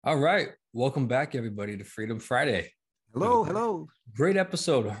All right. Welcome back, everybody, to Freedom Friday. Hello, hello. Great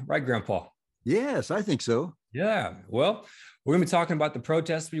episode, right, Grandpa? Yes, I think so. Yeah. Well, we're going to be talking about the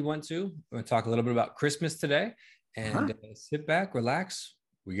protests we went to. We're going to talk a little bit about Christmas today and Huh? sit back, relax.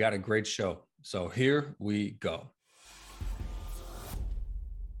 We got a great show. So here we go.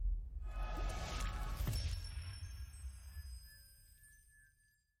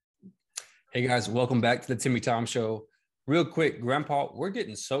 Hey, guys, welcome back to the Timmy Tom Show. Real quick, Grandpa, we're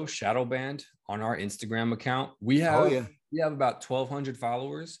getting so shadow banned on our Instagram account. We Oh, have yeah. we have about 1,200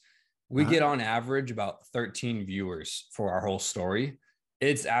 followers. We Uh-huh. get on average about 13 viewers for our whole story.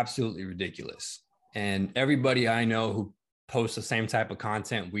 It's absolutely ridiculous. And everybody I know who posts the same type of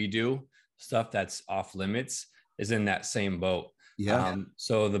content we do, stuff that's off limits, is in that same boat. Yeah.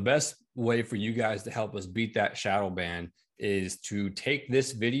 So the best way for you guys to help us beat that shadow ban is to take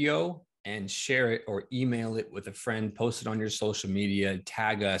this video and share it or email it with a friend, post it on your social media,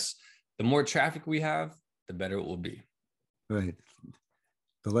 tag us. The more traffic we have, the better it will be. Right.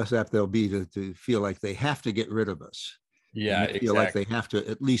 The less apt they'll be to feel like they have to get rid of us. And Yeah, they feel like exactly. they have to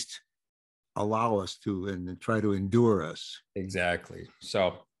at least allow us to and try to endure us. Exactly.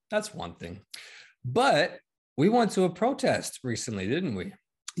 So that's one thing. But we went to a protest recently, didn't we?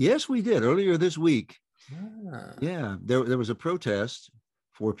 Yes, we did earlier this week. Ah, Yeah, there was a protest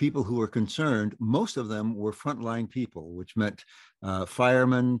for people who were concerned. Most of them were frontline people, which meant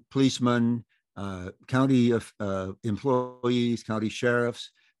firemen, policemen, county employees, county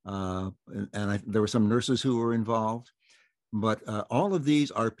sheriffs, there were some nurses who were involved. But all of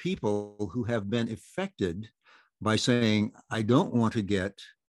these are people who have been affected by saying, I don't want to get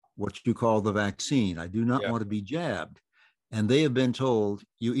what you call the vaccine. I do not yeah. want to be jabbed. And they have been told,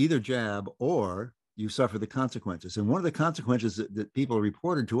 you either jab or you suffer the consequences. And one of the consequences that people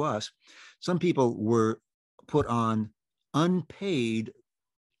reported to us, some people were put on unpaid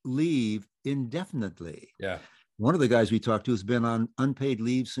leave indefinitely. Yeah. One of the guys we talked to has been on unpaid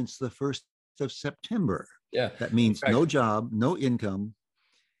leave since the 1st of September. Yeah. That In means no fact, job, no income.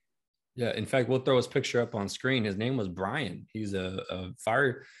 yeah. In fact, we'll throw his picture up on screen. His name was Brian. He's a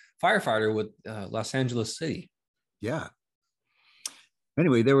firefighter with Los Angeles City. Yeah.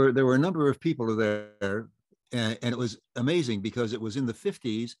 Anyway, there were a number of people there, and it was amazing because it was in the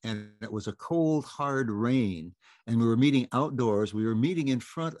 50s and it was a cold, hard rain, and we were meeting outdoors. We were meeting in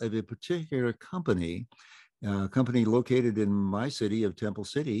front of a particular company, a company located in my city of Temple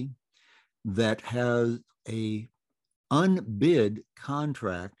City, that has a unbid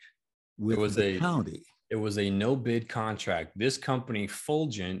contract It with was the a county. It was a no bid contract. This company,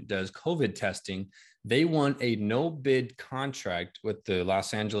 Fulgent, does COVID testing. They won a no bid contract with the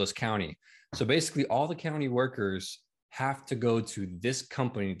Los Angeles County. So basically, all the county workers have to go to this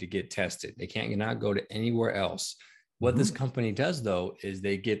company to get tested. They can't not go to anywhere else. What this Mhm. company does, though, is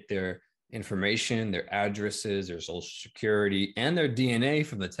they get their information, their addresses, their social security, and their DNA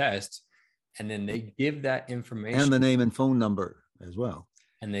from the test. And then they give that And information the name and phone number as well,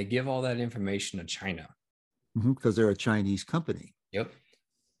 and they give all that information to China. because they're a Chinese company. Yep.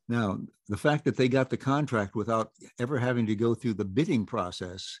 Now, the fact that they got the contract without ever having to go through the bidding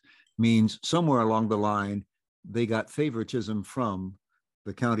process means somewhere along the line, they got favoritism from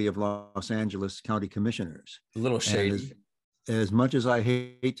the county of Los Angeles county commissioners. A little And as, shady. as much as I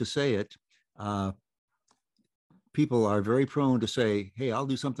hate to say it, uh, people are very prone to say, hey, I'll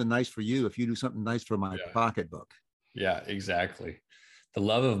do something nice for you if you do something nice for my Yeah. pocketbook. Yeah, exactly. The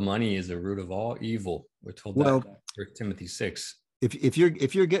love of money is the root of all evil. We're told that Well, in 1 Timothy 6. if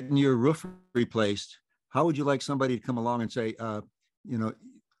you're getting your roof replaced, how would you like somebody to come along and say, you know,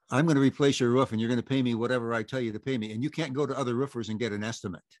 I'm going to replace your roof and you're going to pay me whatever I tell you to pay me, and you can't go to other roofers and get an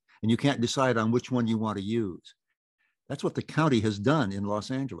estimate, and you can't decide on which one you want to use. That's what the county has done in Los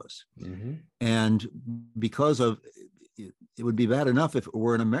Angeles, Mm-hmm. and because of it would be bad enough if it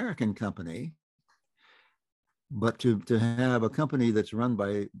were an American company, but to have a company that's run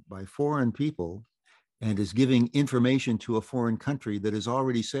by foreign people and is giving information to a foreign country that has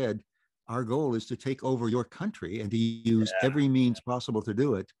already said, our goal is to take over your country and to use Yeah. every means possible to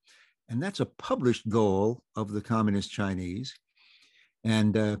do it. And that's a published goal of the Communist Chinese.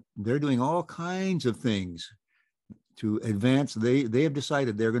 And they're doing all kinds of things to advance. They have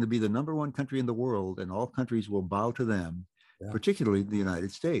decided they're going to be the number one country in the world, and all countries will bow to them, Yeah. particularly the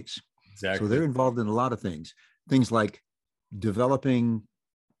United States. So they're Exactly. involved in a lot of things like developing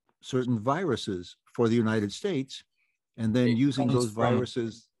certain viruses for the United States, and then It using comes those from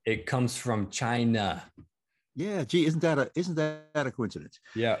viruses. it comes from China. Yeah, gee, isn't that a coincidence?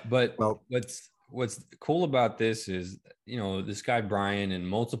 Yeah, but Well, what's cool about this is, this guy Brian and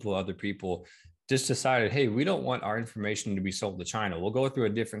multiple other people just decided, hey, we don't want our information to be sold to China. We'll go through a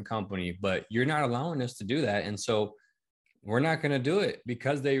different company, but you're not allowing us to do that. And so we're not going to do it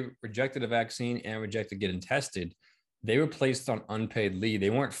because they rejected a vaccine and rejected getting tested. They were placed on unpaid leave. They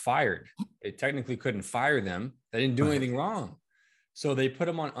weren't fired. They technically couldn't fire them. They didn't do anything wrong. So they put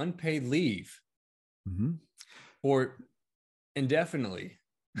them on unpaid leave for indefinitely.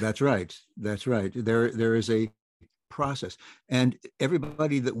 That's right. That's right. There is a process, and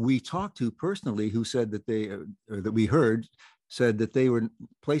everybody that we talked to personally who said that they, or that we heard, said that they were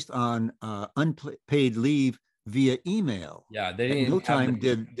placed on unpaid leave via email. Yeah, they didn't. At no time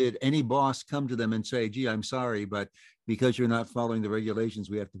did any boss come to them and say, "Gee, I'm sorry, but because you're not following the regulations,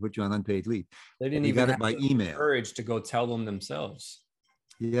 we have to put you on unpaid leave." They didn't even have by email. Courage to go tell them themselves.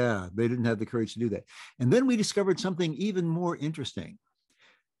 Yeah, they didn't have the courage to do that. And then we discovered something even more interesting.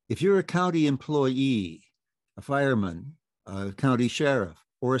 If you're a county employee, a fireman, a county sheriff,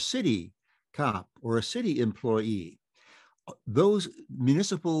 or a city cop, or a city employee, those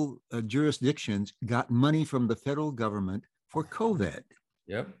municipal jurisdictions got money from the federal government for COVID.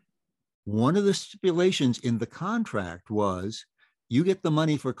 Yep. One of the stipulations in the contract was you get the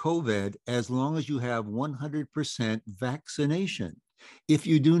money for COVID as long as you have 100% vaccination. If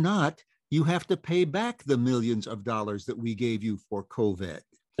you do not, you have to pay back the millions of dollars that we gave you for COVID.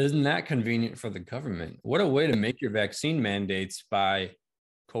 Isn't that convenient for the government? What a way to make your vaccine mandates by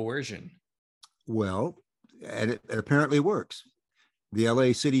coercion. Well, and it apparently works. The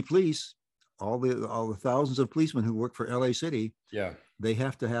LA City Police, all the thousands of policemen who work for LA City, yeah, they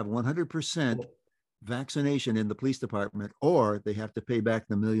have to have 100% vaccination in the police department, or they have to pay back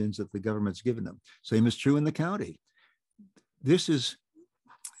the millions that the government's given them. Same is true in the county. This is,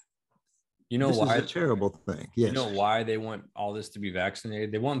 why is a terrible thing. Yes. You know why they want all this to be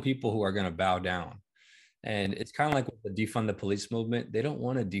vaccinated? They want people who are going to bow down. And it's kind of like with the defund the police movement. They don't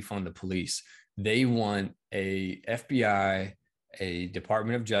want to defund the police. They want a FBI, a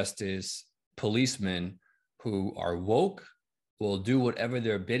Department of Justice, policemen who are woke, will do whatever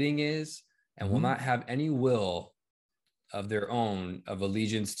their bidding is, and will not have any will of their own of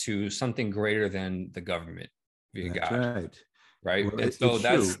allegiance to something greater than the government via That's God. Right. Well, and so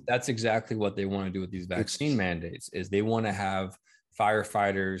that's exactly what they want to do with these vaccine mandates is they want to have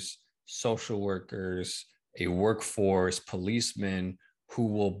firefighters, social workers, a workforce, policemen who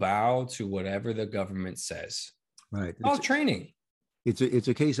will bow to whatever the government says. Right. All training. It's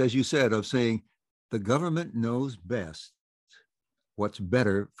a case, as you said, of saying the government knows best what's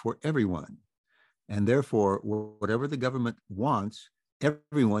better for everyone. And therefore, whatever the government wants,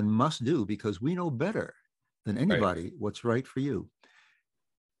 everyone must do because we know better than anybody what's right for you.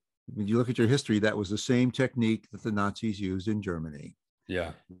 When you look at your history, that was the same technique that the Nazis used in Germany.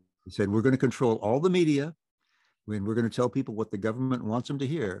 Yeah. They said, we're going to control all the media when we're going to tell people what the government wants them to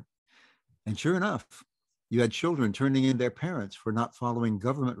hear. And sure enough, you had children turning in their parents for not following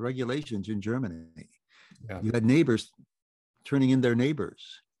government regulations in Germany. Yeah. You had neighbors turning in their neighbors.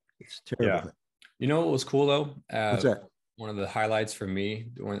 It's terrible. Yeah. You know what was cool though? What's that? One of the highlights for me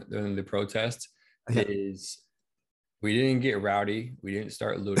during the protest is we didn't get rowdy. We didn't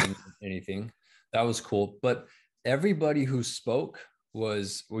start looting anything. That was cool. But everybody who spoke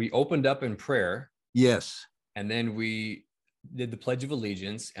we opened up in prayer. Yes. And then we did the Pledge of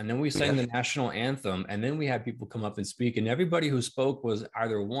Allegiance, and then we sang the national anthem, and then we had people come up and speak. And everybody who spoke was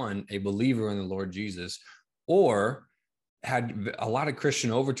either one, a believer in the Lord Jesus, or had a lot of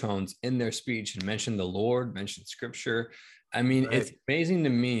Christian overtones in their speech and mentioned the Lord, mentioned scripture. I mean, it's amazing to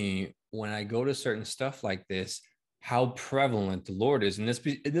me when I go to certain stuff like this, how prevalent the Lord is. And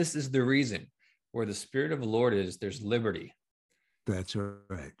this is the reason where the Spirit of the Lord is, there's liberty. That's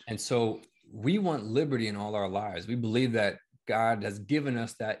right. And so we want liberty in all our lives. We believe that God has given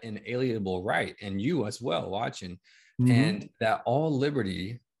us that inalienable right, and you as well watching, and that all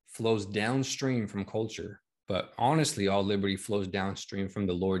liberty flows downstream from culture. But honestly, all liberty flows downstream from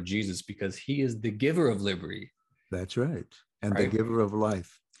the Lord Jesus because he is the giver of liberty. That's right. And the giver of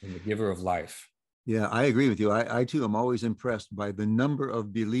life. And the giver of life. Yeah, I agree with you. I too am always impressed by the number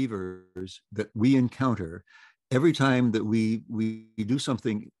of believers that we encounter every time that we do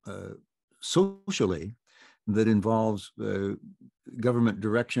something socially that involves government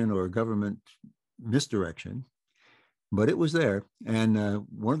direction or government misdirection. But it was there. And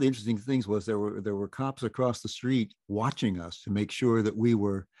one of the interesting things was there were cops across the street watching us to make sure that we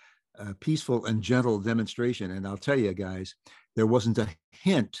were a peaceful and gentle demonstration. And I'll tell you guys, there wasn't a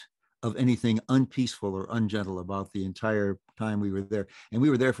hint of anything unpeaceful or ungentle about the entire time we were there. And we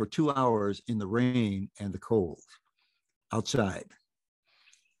were there for 2 hours in the rain and the cold outside.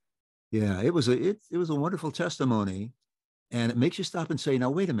 Yeah, it was a wonderful testimony. And it makes you stop and say, now,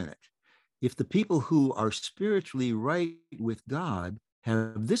 wait a minute. if the people who are spiritually right with God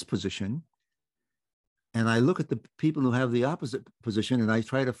have this position, and I look at the people who have the opposite position and I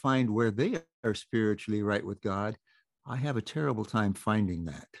try to find where they are spiritually right with God, I have a terrible time finding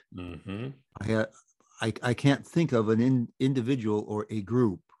that. Mm-hmm. I can't think of an individual or a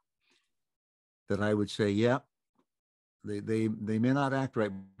group that I would say, yeah, they may not act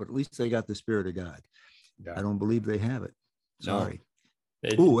right, but at least they got the Spirit of God. Yeah. I don't believe they have it. Sorry.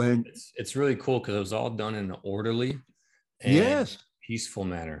 No, it's really cool because it was all done in an orderly and yes, peaceful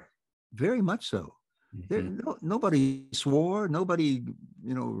manner. very much so. Mm-hmm. Nobody swore. Nobody,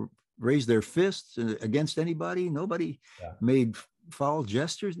 raised their fists against anybody. Nobody made foul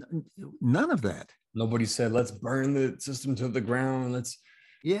gestures. None of that. Nobody said, let's burn the system to the ground. Let's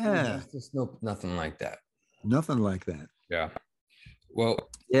justice. No, nothing like that. Nothing like that. Yeah. Well,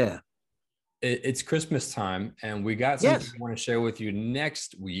 yeah. It's Christmas time, and we got something I want to share with you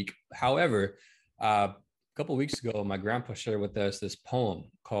next week. However, a couple of weeks ago, my grandpa shared with us this poem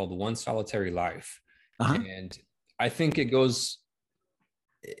called One Solitary Life. And I think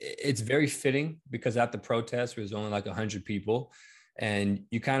it's very fitting because at the protest, there was only like 100 people. And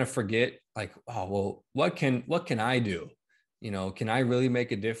you kind of forget like, oh, well, what can I do? Can I really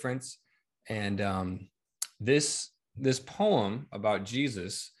make a difference? And this poem about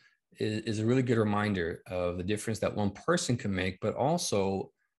Jesus is a really good reminder of the difference that one person can make, but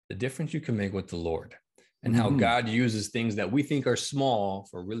also the difference you can make with the Lord and how God uses things that we think are small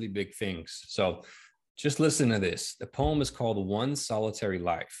for really big things. So just listen to this. The poem is called One Solitary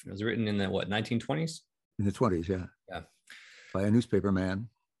Life. It was written in the 1920s? In the 20s, yeah. Yeah. By a newspaper man.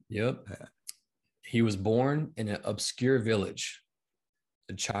 Yep. He was born in an obscure village,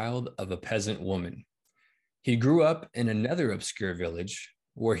 the child of a peasant woman. He grew up in another obscure village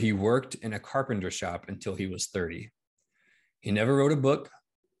where he worked in a carpenter shop until he was 30. He never wrote a book,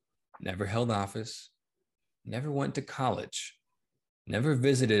 never held office, never went to college, never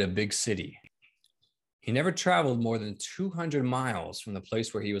visited a big city. He never traveled more than 200 miles from the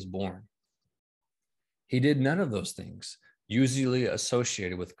place where he was born. He did none of those things, usually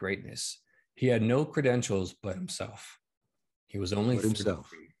associated with greatness. He had no credentials but himself. He was only himself.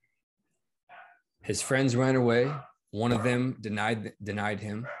 His friends ran away. One of them denied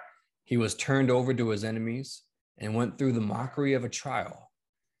him. He was turned over to his enemies and went through the mockery of a trial.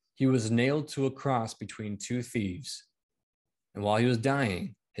 He was nailed to a cross between two thieves. And while he was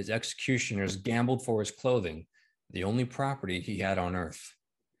dying, his executioners gambled for his clothing, the only property he had on earth.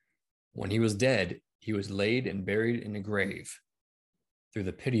 When he was dead, he was laid and buried in a grave through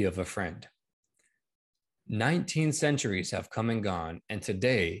the pity of a friend. 19 centuries have come and gone, and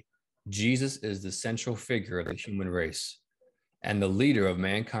today, Jesus is the central figure of the human race and the leader of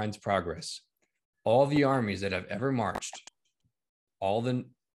mankind's progress. All the armies that have ever marched, all the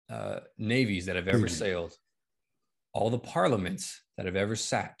navies that have ever sailed, all the parliaments that have ever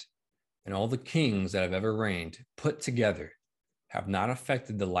sat, and all the kings that have ever reigned, put together, have not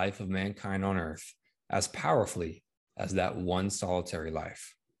affected the life of mankind on earth as powerfully as that one solitary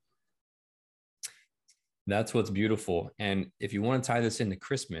life. That's what's beautiful. And if you want to tie this into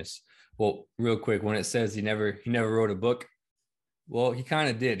Christmas, well, real quick, when it says he never wrote a book, well, he kind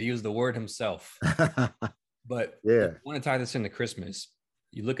of did. He was the Word himself. But if you want to tie this into Christmas,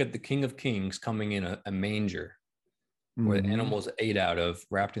 you look at the King of Kings coming in a manger where the animals ate out of,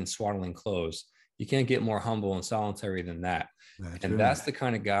 wrapped in swaddling clothes. You can't get more humble and solitary than that. That's the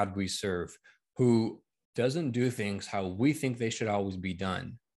kind of God we serve, who doesn't do things how we think they should always be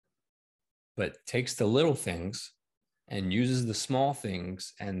done, but takes the little things and uses the small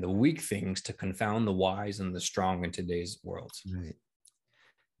things and the weak things to confound the wise and the strong in today's world. Right.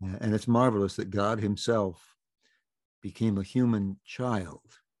 Yeah, and it's marvelous that God himself became a human child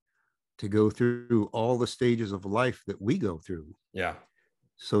to go through all the stages of life that we go through. Yeah.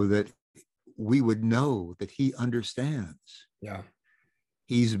 So that we would know that he understands. Yeah.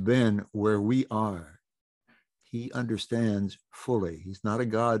 He's been where we are. He understands fully. He's not a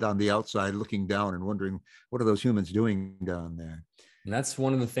God on the outside looking down and wondering, what are those humans doing down there? And that's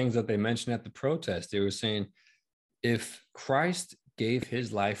one of the things that they mentioned at the protest. They were saying, if Christ gave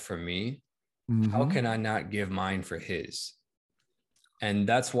his life for me, how can I not give mine for his? And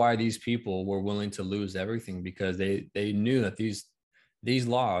that's why these people were willing to lose everything, because they knew that these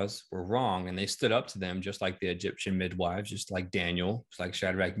laws were wrong, and they stood up to them, just like the Egyptian midwives, just like Daniel, just like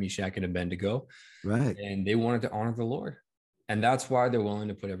Shadrach, Meshach, and Abednego. Right. And they wanted to honor the Lord. And that's why they're willing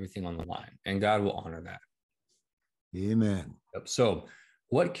to put everything on the line. And God will honor that. Amen. So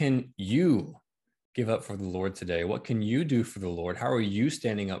what can you give up for the Lord today? What can you do for the Lord? How are you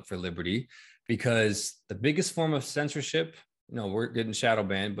standing up for liberty? Because the biggest form of censorship we're getting shadow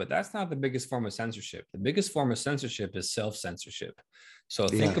banned, but that's not the biggest form of censorship. The biggest form of censorship is self-censorship. So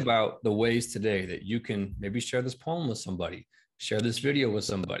think Yeah. about the ways today that you can maybe share this poem with somebody, share this video with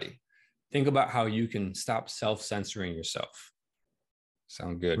somebody. Think about how you can stop self-censoring yourself.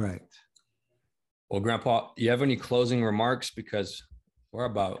 Sound good? Right. Well, Grandpa, you have any closing remarks? Because we're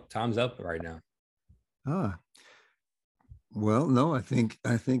about time's up right now. Ah, well, no, I think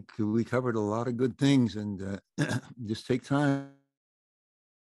we covered a lot of good things, and just take time.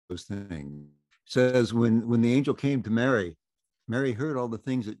 Those things says when the angel came to Mary, Mary heard all the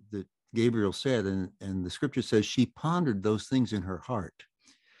things that Gabriel said, and the scripture says she pondered those things in her heart.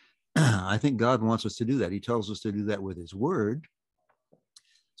 I think God wants us to do that. He tells us to do that with his word.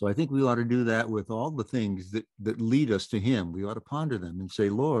 So I think we ought to do that with all the things that lead us to him. We ought to ponder them and say,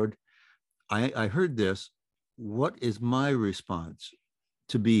 Lord, I heard this. What is my response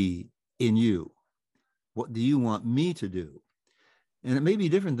to be in you? What do you want me to do? And it may be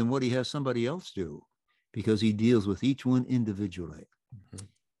different than what he has somebody else do, because he deals with each one individually. Mm-hmm.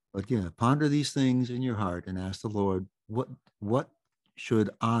 But yeah, ponder these things in your heart and ask the Lord, what should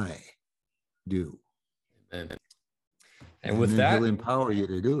I do? Amen. And with that, he'll empower you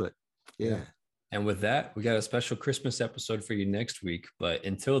to do it. Yeah. And with that, we got a special Christmas episode for you next week. But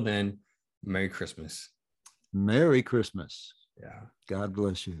until then, Merry Christmas. Merry Christmas. Yeah. God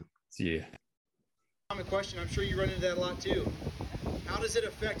bless you. See ya. Common question. I'm sure you run into that a lot too. How does it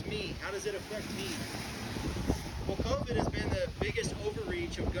affect me? How does it affect me? Well, COVID has been the biggest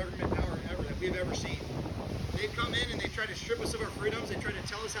overreach of government power ever that we've ever seen. They've come in and they've tried to strip us of our freedoms. They try to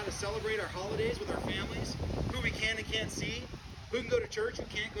tell us how to celebrate our holidays with our families, who we can and can't see, who can go to church, who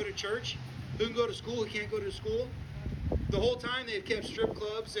can't go to church, who can go to school, who can't go to school. The whole time they've kept strip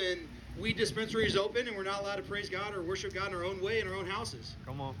clubs and weed dispensaries open, and we're not allowed to praise God or worship God in our own way in our own houses.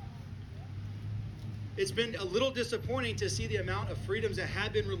 Come on. It's been a little disappointing to see the amount of freedoms that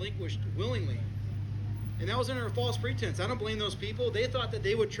have been relinquished willingly. And that was under a false pretense. I don't blame those people. They thought that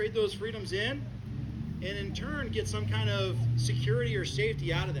they would trade those freedoms in and in turn get some kind of security or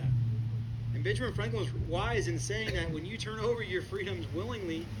safety out of that. And Benjamin Franklin was wise in saying that when you turn over your freedoms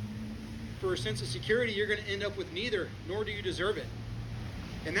willingly for a sense of security, you're going to end up with neither, nor do you deserve it.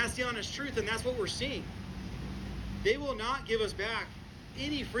 And that's the honest truth, and that's what we're seeing. They will not give us back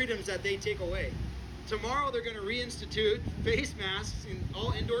any freedoms that they take away. Tomorrow they're going to reinstitute face masks in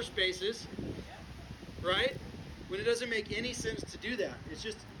all indoor spaces, right? When it doesn't make any sense to do that. It's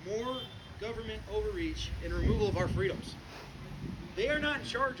just more government overreach and removal of our freedoms. They are not in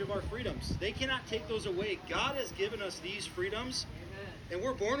charge of our freedoms. They cannot take those away. God has given us these freedoms, and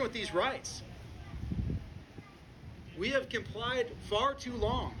we're born with these rights. We have complied far too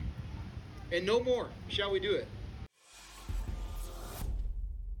long, and no more shall we do it.